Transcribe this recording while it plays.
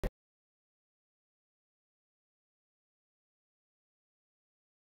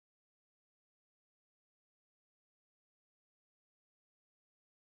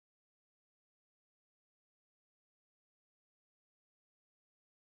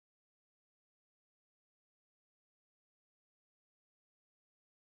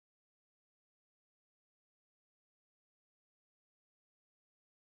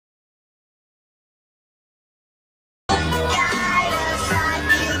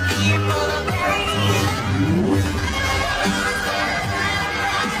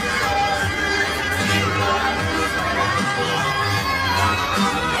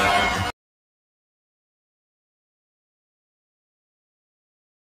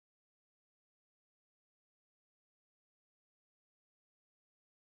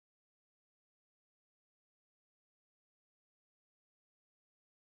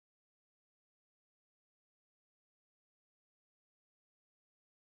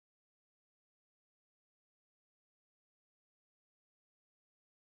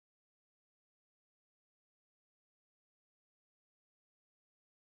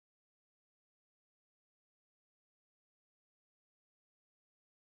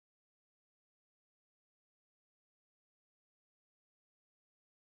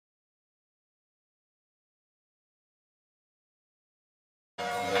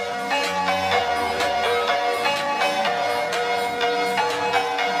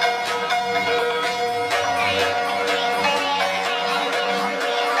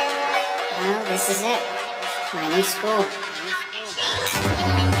My new school.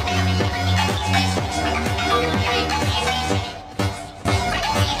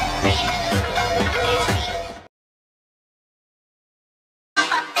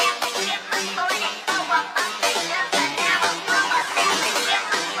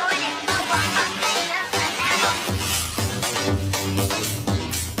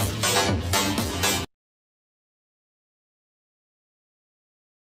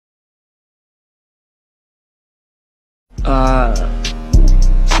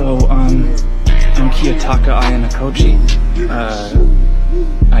 I'm Ayanokoji.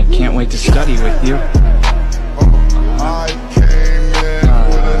 I can't wait to study with you.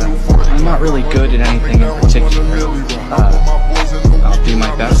 I'm not really good at anything in particular. I'll do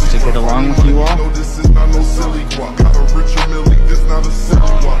my best to get along with you all.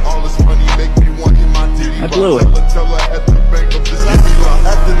 I blew it.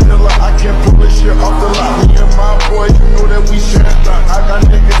 I can't pull this shit off the lot. Me and my boy, you know that we share that. I got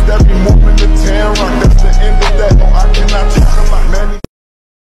niggas that be moving the 10 rock. That's the end of that. No, I cannot talk about many.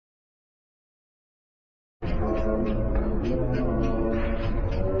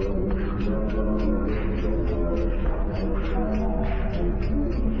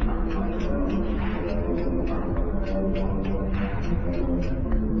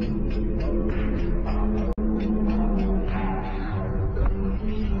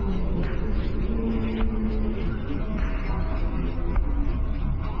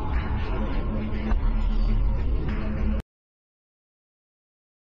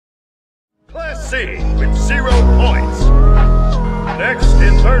 Class C with 0 points. Next,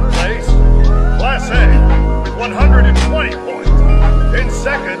 in third place, Class A with 120 points. In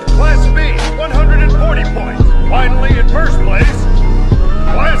second, Class B, 140 points. Finally, in first place,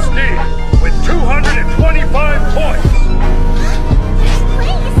 Class D with 225 points.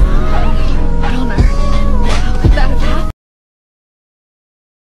 Please! What on earth? How could that have happened?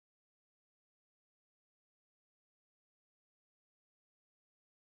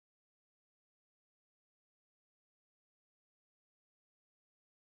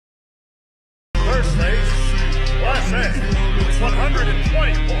 First place, Class A with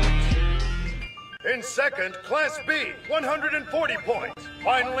 120 points. In second, Class B, 140 points.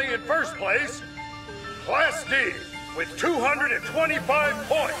 Finally, in first place, Class D with 225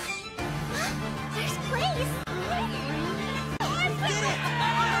 points. Please!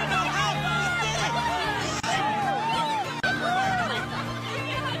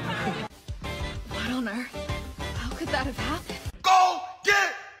 What on earth? How could that have happened? Go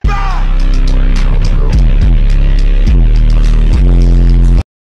get back!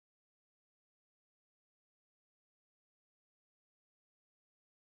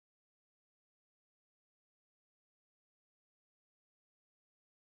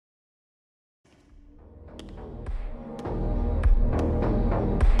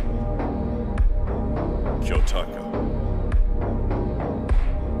 京taka.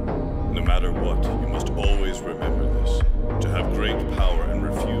 No matter what, you must always remember this. To have great power and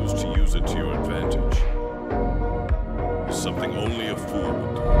refuse to use it to your advantage is something only a fool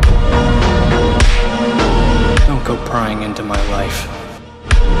would do. Don't go prying into my life.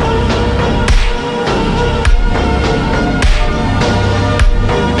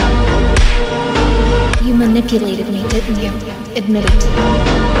 You manipulated me, didn't you? Admit it.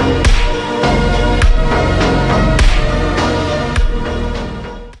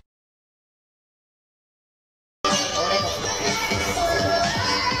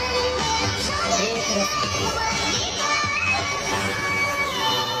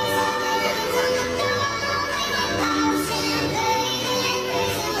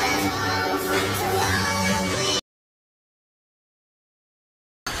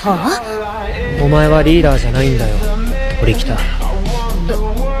 お前はリーダーじゃないんだよ、堀北。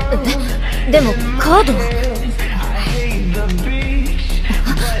でもカード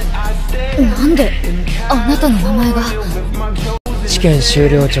なんであなたの名前が。試験終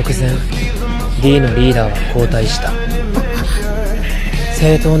了直前 D のリーダーは交代した。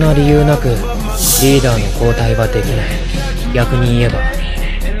正当な理由なくリーダーの交代はできない。逆に言えば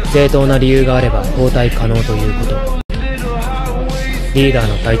正当な理由があれば交代可能ということ。リーダー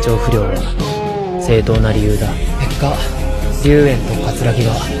の体調不良は正当な理由だ。結果龍炎と桂木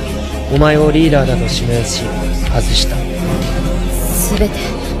がお前をリーダーだと指名し外した。全て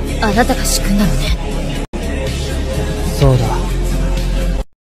あなたが仕組んだのね。そうだ。